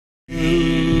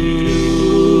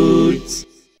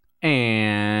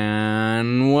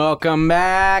Welcome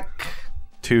back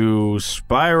to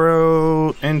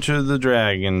Spyro Enter the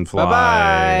Dragonfly.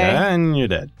 Bye-bye. And you're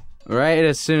dead. Right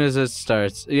as soon as it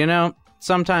starts. You know,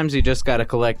 sometimes you just gotta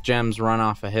collect gems, run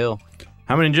off a hill.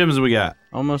 How many gems do we got?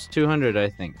 Almost 200, I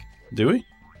think. Do we?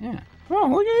 Yeah. Oh,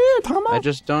 look at you, Tammo. I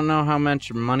just don't know how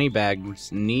much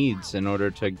Moneybags needs in order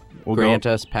to grant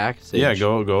us passage. Yeah,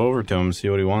 go over to him, see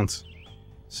what he wants.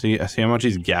 See how much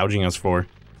he's gouging us for.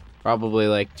 Probably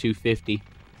like 250.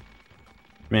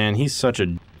 Man, he's such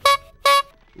a...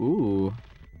 Ooh.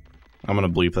 I'm gonna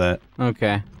bleep that.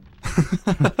 Okay.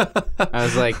 I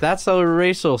was like, that's a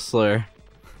racial slur.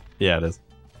 Yeah, it is.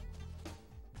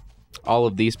 All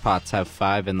of these pots have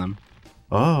 5 in them.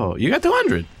 Oh, you got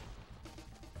 200.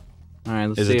 All right,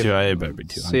 let's Is see. it 2? I better be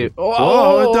 200. See.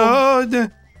 Oh!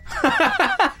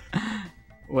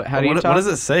 What, how do you talk? What does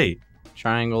it say?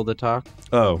 Triangle to talk.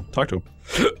 Oh, talk to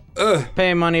him.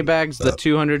 Pay Moneybags the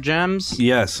 200 gems.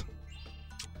 Yes.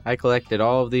 I collected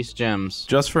all of these gems.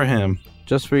 Just for him.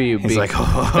 Just for you, He's big like,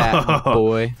 fat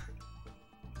boy.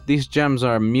 These gems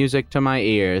are music to my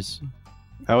ears.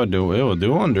 It would do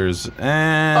wonders.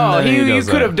 And you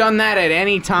could have done that at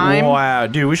any time. Wow,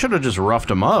 dude, we should have just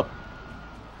roughed him up.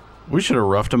 We should have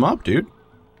roughed him up, dude.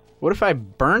 What if I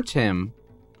burnt him?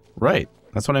 Right.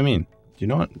 That's what I mean. Do you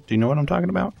know what I'm talking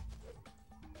about?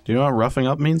 Do you know what roughing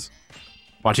up means?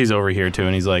 Watch, he's over here too,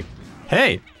 and he's like,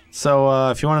 "Hey,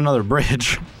 so if you want another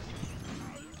bridge."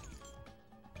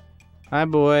 Hi,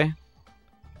 boy.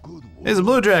 It's a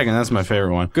blue dragon. That's my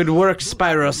favorite one. Good work,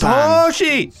 Spyro-san.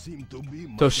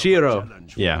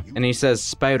 Toshiro. Yeah. And he says,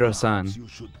 Spyro-san.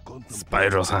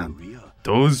 Spyro-san.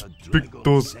 Those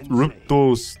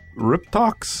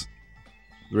Riptox.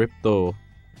 Ripto.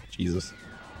 Jesus.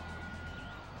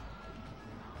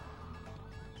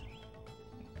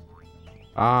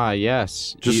 Ah,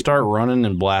 yes. Just start running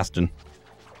and blasting.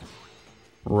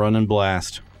 Run and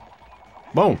blast.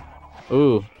 Boom.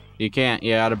 Ooh, you can't.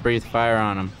 You gotta breathe fire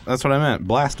on him. That's what I meant.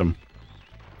 Blast him.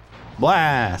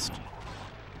 Blast.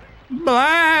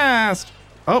 Blast.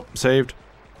 Oh, saved.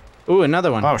 Ooh,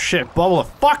 another one. Oh shit, bubble the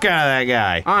fuck out of that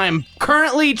guy. I'm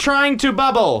currently trying to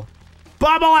bubble.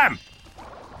 Bubble him.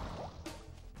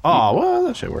 Oh, well,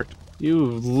 that shit worked. You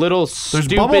little There's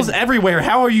stupid... bubbles everywhere.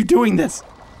 How are you doing this?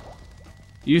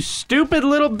 You stupid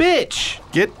little bitch.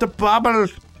 Get the bubble.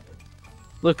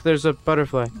 Look, there's a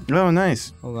butterfly. Oh,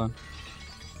 nice. Hold on.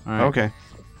 All right. Okay.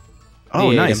 Oh,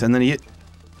 He ate nice. him. And then he...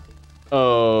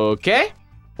 Okay.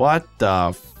 What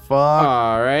the fuck?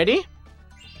 Alrighty.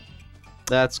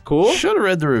 That's cool. Should have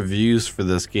read the reviews for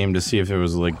this game to see if there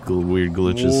was, like, weird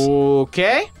glitches.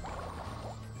 Okay.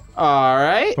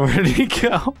 Alright. Where did he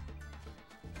go?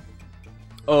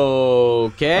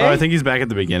 Okay. Oh, I think he's back at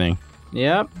the beginning.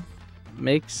 Yep.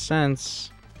 Makes sense.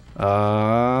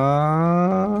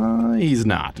 He's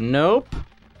not. Nope.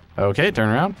 Okay, turn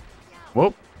around.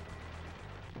 Whoop.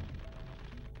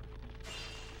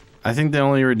 I think the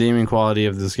only redeeming quality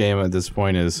of this game at this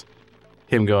point is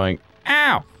him going,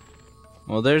 ow!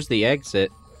 Well, there's the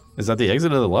exit. Is that the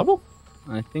exit of the level?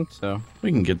 I think so.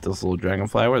 We can get this little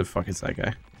dragonfly. Where the fuck is that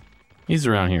guy? He's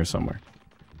around here somewhere.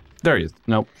 There he is.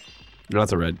 Nope.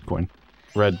 That's a red coin.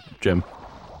 Red gem.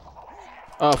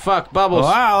 Oh, fuck. Bubbles.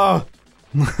 Wow!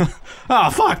 Oh,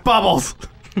 fuck, bubbles!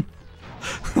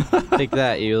 Take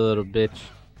that, you little bitch.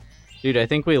 Dude, I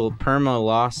think we perma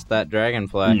lost that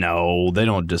dragonfly. No, they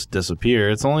don't just disappear.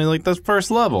 It's only like the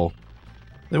first level.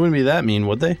 They wouldn't be that mean,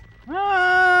 would they?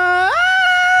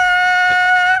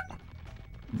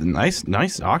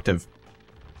 Nice octave.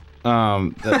 There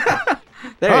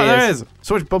there he is.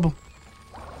 Switch bubble.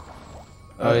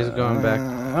 Oh, he's going back.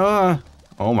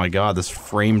 Oh my god, this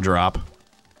frame drop.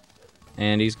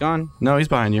 And he's gone. No, he's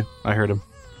behind you. I heard him.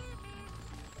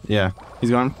 Yeah, he's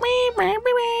gone.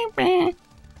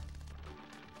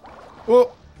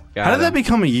 Whoa. How did that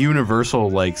become a universal,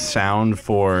 like, sound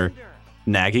for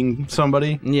nagging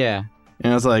somebody? Yeah.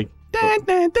 And it's like...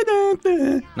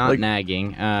 Not like,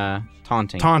 nagging,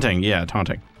 taunting. Taunting, yeah,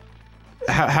 taunting.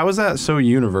 How is that so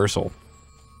universal?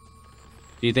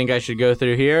 Do you think I should go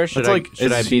through here, or should I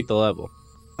beat the level?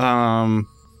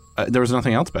 There was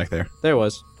nothing else back there. There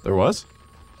was. There was?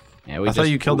 Yeah, I thought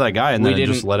you killed that guy and then it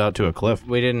just led out to a cliff.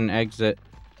 We didn't exit.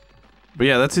 But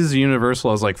yeah, that's as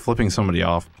universal as, like, flipping somebody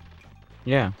off.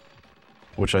 Yeah.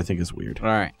 Which I think is weird.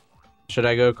 Alright. Should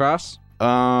I go across?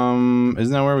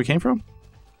 Isn't that where we came from?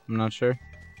 I'm not sure.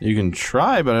 You can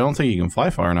try, but I don't think you can fly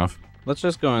far enough. Let's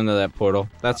just go into that portal.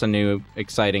 That's a new,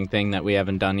 exciting thing that we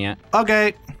haven't done yet.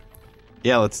 Okay.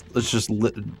 Yeah, let's just,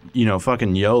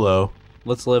 fucking YOLO.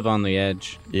 Let's live on the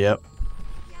edge. Yep.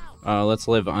 Let's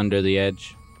live under the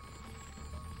edge.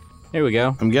 Here we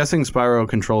go. I'm guessing Spyro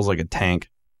controls like a tank.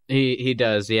 He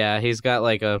does, yeah. He's got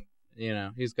like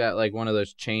he's got like one of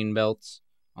those chain belts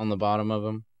on the bottom of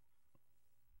him.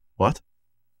 What?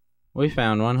 We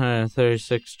found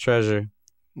 136 treasure.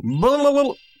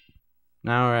 Blah.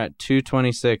 Now we're at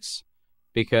 226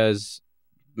 because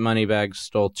Moneybags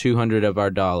stole 200 of our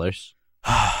dollars.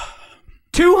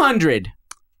 200!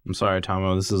 I'm sorry,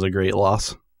 Tammo. This is a great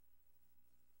loss.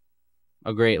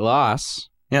 A great loss?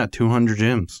 Yeah, 200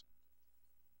 gems.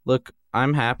 Look,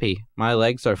 I'm happy. My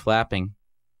legs are flapping.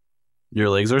 Your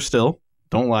legs are still.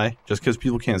 Don't lie. Just because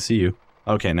people can't see you.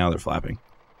 Okay, now they're flapping.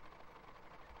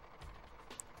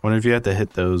 Wonder if you have to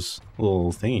hit those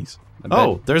little thingies.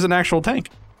 Oh, there's an actual tank.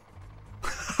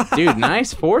 Dude,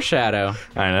 nice foreshadow.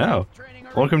 I know.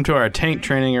 Welcome to our tank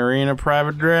training arena,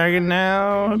 Private Dragon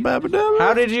now.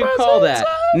 How did you call that?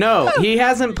 No, he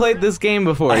hasn't played this game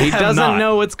before. He doesn't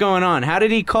know what's going on. How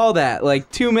did he call that?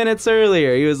 Like 2 minutes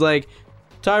earlier, he was like,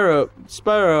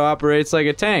 Spyro operates like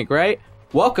a tank, right?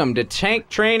 Welcome to Tank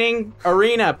Training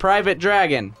Arena, Private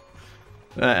Dragon.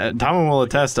 Tammo will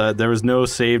attest, there was no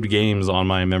saved games on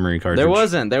my memory cartridge. There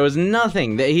wasn't. There was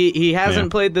nothing. He hasn't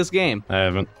played this game. I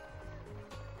haven't.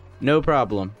 No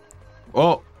problem.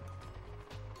 Oh.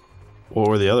 What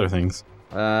were the other things?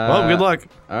 Well, good luck.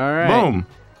 All right. Boom.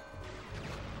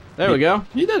 There we go.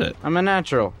 You did it. I'm a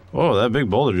natural. Oh, that big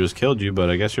boulder just killed you, but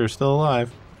I guess you're still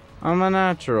alive. I'm a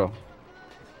natural.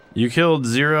 You killed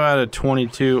 0 out of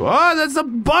 22. Oh, that's a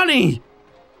bunny!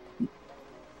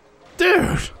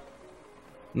 Dude!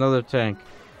 Another tank.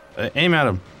 Aim at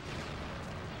him.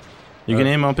 You can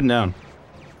aim up and down.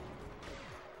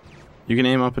 You can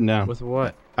aim up and down. With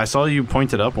what? I saw you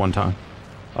point it up one time.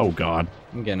 Oh, God.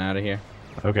 I'm getting out of here.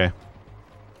 Okay.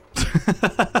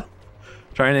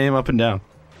 Trying to aim up and down.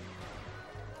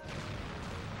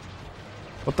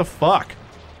 What the fuck?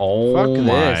 Oh Fuck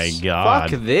my this. God.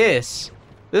 Fuck this.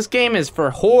 This game is for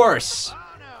horse.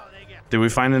 Did we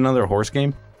find another horse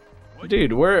game?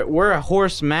 Dude, we're a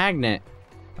horse magnet.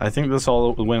 I think this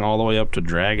all went all the way up to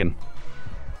dragon.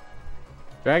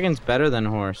 Dragon's better than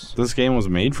horse. This game was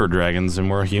made for dragons, and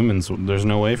we're humans. There's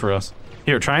no way for us.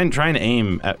 Here, try and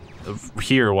aim at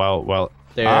here while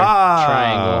there.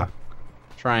 Triangle.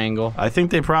 Triangle. I think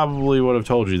they probably would have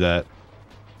told you that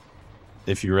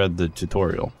if you read the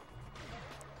tutorial.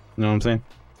 You know what I'm saying?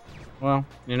 Well,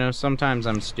 you know, sometimes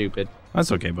I'm stupid.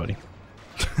 That's okay, buddy.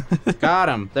 Got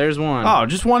him. There's one. Oh,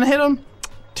 just one hit him?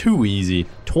 Too easy.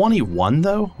 21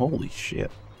 though? Holy shit.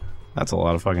 That's a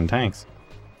lot of fucking tanks.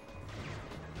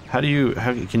 Can you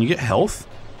get health?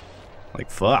 Like,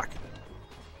 fuck.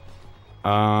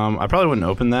 I probably wouldn't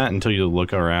open that until you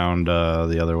look around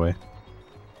the other way.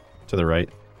 To the right.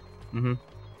 Mm-hmm.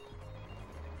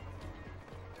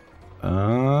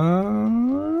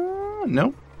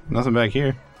 Nope. Nothing back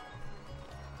here.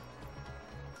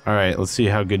 Alright, let's see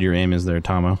how good your aim is there,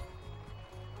 Tammo.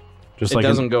 Just it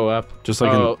doesn't go up. Just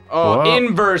like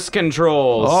inverse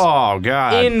controls. Oh,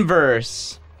 God.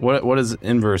 Inverse. What does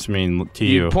inverse mean to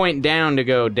you? You point down to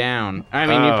go down. I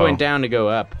mean, you point down to go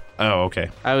up. Oh, okay.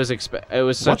 It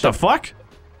was such What the fuck?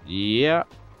 Yeah.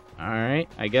 Alright.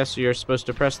 I guess you're supposed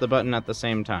to press the button at the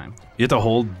same time. You have to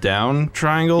hold down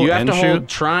triangle you have and to shoot? hold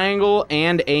triangle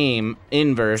and aim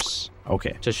inverse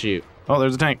Okay. to shoot. Oh,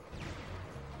 there's a tank.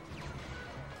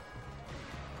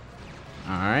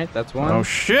 Alright, that's one. Oh,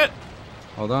 shit.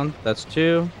 Hold on. That's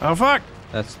two. Oh, fuck.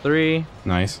 That's three.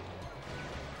 Nice.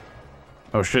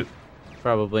 Oh, shit.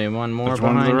 Probably one more There's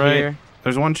one to behind the right. here.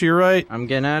 There's one to your right. I'm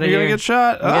getting out of You're here. gonna get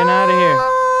shot. I'm getting out of here.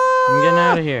 I'm getting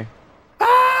out of here.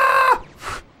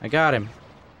 I got him.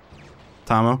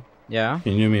 Tammo, Yeah?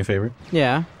 can you do me a favor?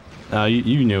 Yeah.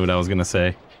 You knew what I was gonna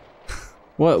say.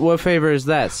 What favor is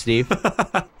that, Steve?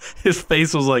 His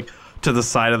face was like to the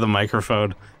side of the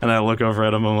microphone, and I look over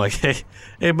at him. I'm like,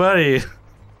 hey, buddy.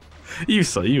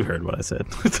 You heard what I said.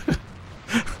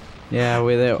 Yeah,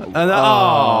 we there.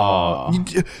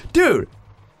 Dude,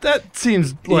 that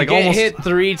seems like you get almost hit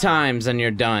 3 times and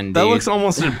you're done, dude. That looks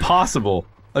almost impossible.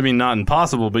 I mean, not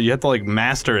impossible, but you have to like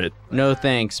master it. No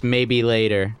thanks. Maybe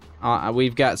later.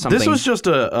 We've got something. This was just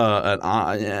an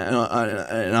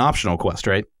optional quest,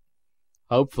 right?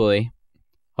 Hopefully.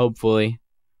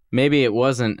 Maybe it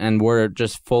wasn't, and we're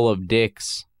just full of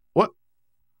dicks. What?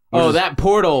 That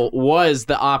portal was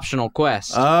the optional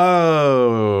quest.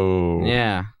 Oh.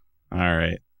 Yeah. All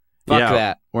right. Fuck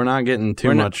that. We're not getting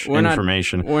too much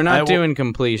information. We're not doing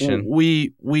completion.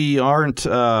 We aren't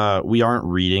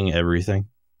reading everything.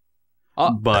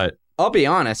 But I'll be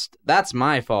honest, that's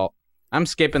my fault. I'm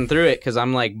skipping through it because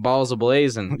I'm like balls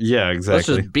ablazing. Yeah, exactly. Let's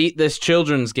just beat this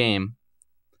children's game.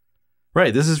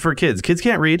 Right, this is for kids. Kids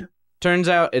can't read. Turns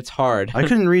out it's hard. I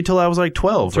couldn't read till I was like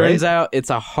 12, right? Turns out it's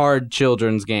a hard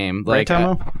children's game. Right,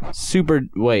 Tammo?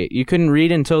 Wait, you couldn't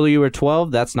read until you were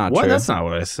 12? That's not What? true. That's not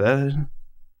what I said.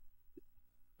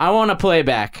 I want to play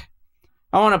back.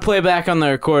 I want to play back on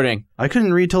the recording. I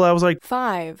couldn't read till I was like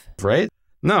 5. Right?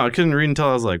 No, I couldn't read until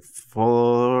I was like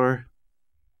 4.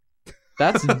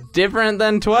 That's different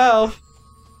than 12.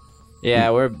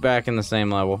 Yeah, we're back in the same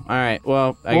level. All right,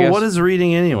 well, I guess... what is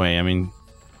reading anyway? I mean,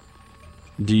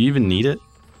 do you even need it?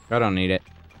 I don't need it.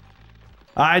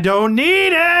 I don't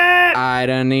need it! I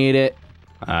don't need it.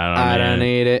 I don't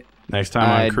need it. Next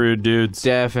time on Crude Dudes.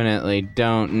 Definitely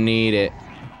don't need it.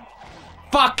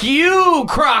 Fuck you,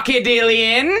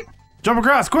 crocodilian! Jump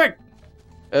across, quick!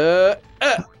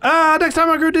 Next time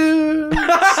on Crude Dudes!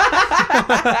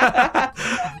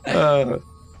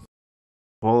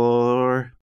 4.